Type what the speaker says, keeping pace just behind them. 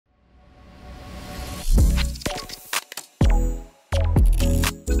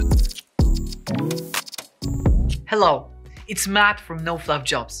Hello, it's Matt from No Fluff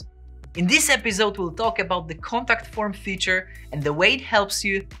Jobs. In this episode, we'll talk about the contact form feature and the way it helps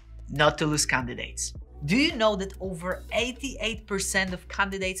you not to lose candidates. Do you know that over 88% of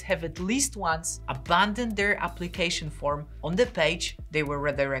candidates have at least once abandoned their application form on the page they were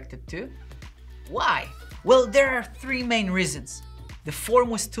redirected to? Why? Well, there are three main reasons. The form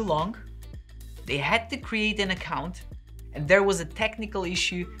was too long, they had to create an account, and there was a technical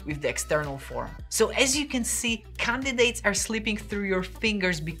issue with the external form. So as you can see, candidates are slipping through your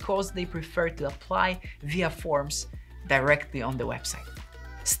fingers because they prefer to apply via forms directly on the website.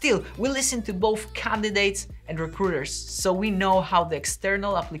 Still, we listen to both candidates and recruiters, so we know how the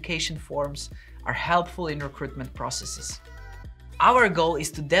external application forms are helpful in recruitment processes. Our goal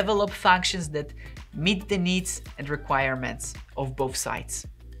is to develop functions that meet the needs and requirements of both sides.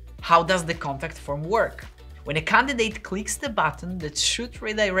 How does the contact form work? When a candidate clicks the button that should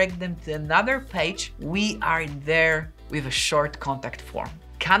redirect them to another page, we are there with a short contact form.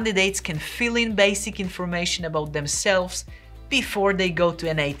 Candidates can fill in basic information about themselves before they go to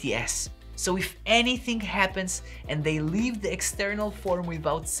an ATS. So if anything happens and they leave the external form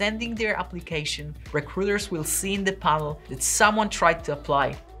without sending their application, recruiters will see in the panel that someone tried to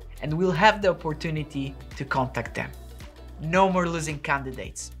apply and will have the opportunity to contact them. No more losing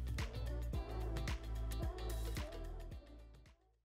candidates.